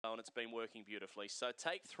It's been working beautifully. So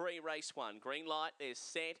take 3, race 1. Green light is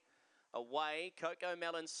set. Away, Coco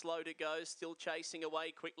Melon slow to go, still chasing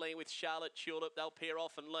away quickly with Charlotte Tulip. They'll pair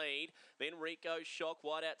off and lead. Then Rico Shock,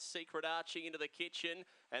 wide out Secret Archie into the kitchen.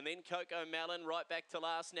 And then Coco Melon right back to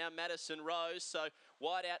last now, Madison Rose. So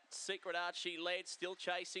wide out Secret Archie led, still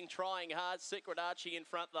chasing, trying hard. Secret Archie in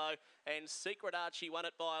front though. And Secret Archie won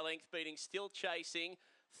it by a length, beating Still Chasing.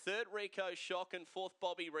 Third, Rico Shock, and fourth,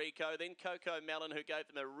 Bobby Rico. Then Coco Melon, who gave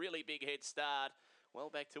them a really big head start. Well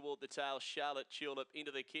back toward the tail, Charlotte Tulip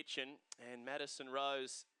into the kitchen. And Madison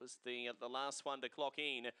Rose was the last one to clock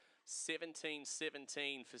in.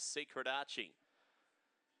 17.17 for Secret Archie.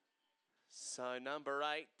 So number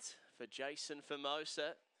 8 for Jason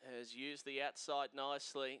Formosa has used the outside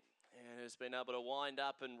nicely and has been able to wind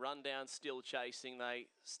up and run down Still Chasing. They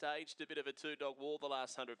staged a bit of a 2-dog wall the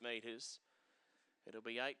last 100 metres. It'll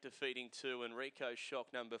be 8 defeating 2, and Rico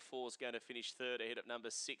Shock, number 4, is going to finish third ahead of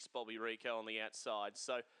number 6, Bobby Rico, on the outside.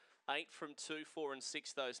 So 8 from 2, 4 and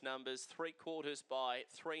 6, those numbers. 3/4 by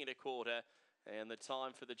 3 1/4. And the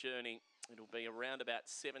time for the journey, it'll be around about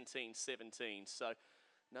 17.17. So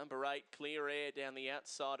number 8, Clear Air down the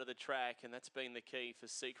outside of the track, and that's been the key for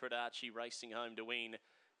Secret Archie racing home to win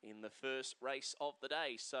in the first race of the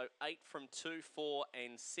day. So 8 from 2, 4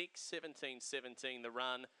 and 6, 17.17 the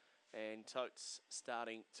run. And Totes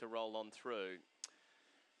starting to roll on through.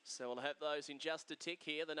 So we'll have those in just a tick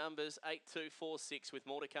here. The numbers 8, 2, 4, 6 with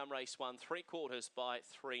more to come. Race 1, 3/4 by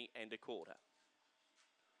 3 1/4.